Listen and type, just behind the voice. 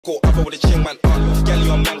Go up with a chain man up. Galley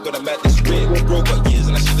on man got a madness weird. Bro got years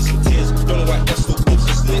and I shed some tears. Don't know why that's still good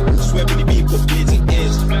for slit. Swear Billy B put beards in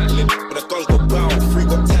ears. Live with a gun got bow. 3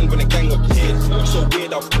 got 10 when the gang appeared. So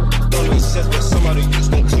weird I've done what he says, but somehow the youths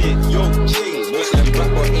don't clear. Yo, chain, most of them black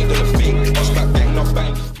boy ain't done a thing. Us back bang, not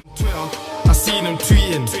bang. Twitter, I seen them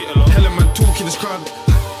tweeting. Hella man talking this crowd.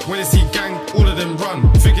 When they see gang, all of them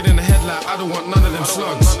run. Figured in the head like I don't want none of them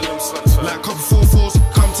slugs. Like couple 4-4s,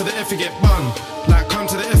 come to the F and get bun. Like come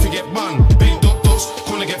to the F and get bun. Big dots,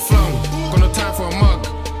 gonna get flung. Got no time for a mug.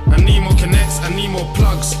 I need more connects, I need more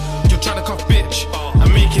plugs. You're trying to cuff bitch,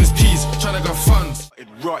 I'm making his peas, trying to go funds. It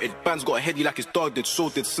rotted, band's got a heady like his dog did. So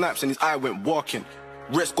did snaps and his eye went walking.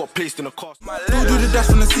 Rest got placed in a cast. Don't do the dash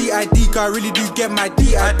on the CID, cause I really do get my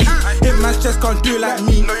DID. Hitman's chest can't do it like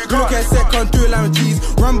me. Look at set, can't do it like G's.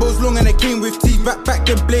 Rumbo's long and they came with teeth. Back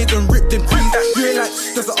them blades and ripped them trees. Do it like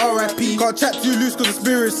that's a RIP. Can't chat too loose cause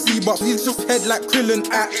conspiracy. But he's just head like Krillin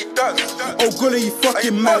at. Oh golly, you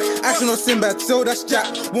fucking mad. Action or Sinbad, so that's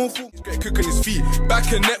Jack. Won't fall. Get cooking his feet.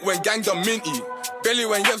 Back and neck when gang done minty. Belly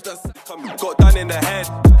when yevs done. Got done in the head.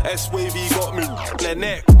 S-wavey got me in the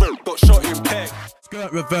neck. Got shot in peg.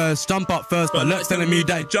 Skirt reverse, jump up first, but Lurk's telling me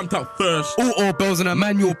that he jumped out first. All bells in a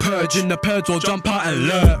manual purge, in the purge or jump out and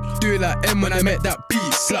lurk. Do it like M when I met that beat,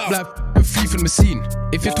 slap like a thief in the scene.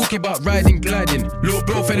 If you're talking about riding, gliding, little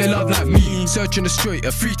bro fell in love like me. Searching the straight,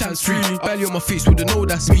 a 3 times 3. Belly on my face, wouldn't know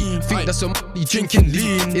that's me. Think that's some money drinking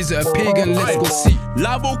lean. Is it a pagan? Let's go see.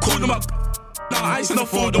 Labo called him up. Nah, I ain't seen no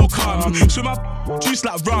 4 don't come. So my juice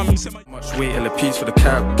like rum. Much weight in a piece for the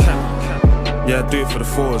cab. Yeah, I do it for the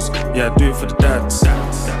 4s. Yeah, I do it for the dads.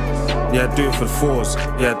 Yeah, I do it for the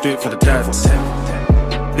 4s. Yeah, I do it for the dads.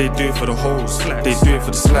 They do it for the hoes. They do it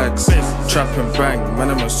for the slags. Trap and bang.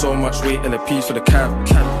 Man, I'm so much weight in a piece for the cab.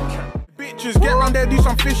 Bitches, get round there, do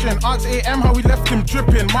some fishing. Ask AM how we left him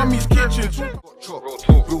dripping. Mummy's kitchen.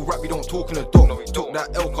 Real rap, we don't talk in the dog. Talk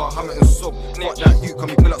that L car, hammer and sub. Fuck that you, can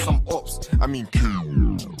we pull up some ops? I mean,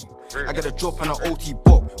 I get a drop and an OT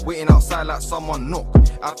bop. Waiting outside like someone knock.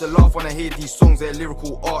 I have to laugh when I hear these songs. They're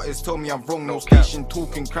lyrical artists, tell me I'm wrong. No station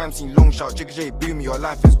talking, crime scene, long shout. Jigga J, boom, your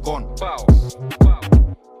life is gone.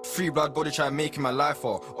 Free blood body try making my life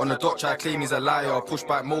for. On the dot try claim he's a liar. Push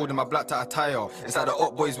back mode in my black tie attire. It's like the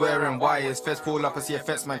up boys wearing wires. Feds pull up and see a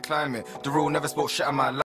fence man climb it. The rule never spoke shit on my life.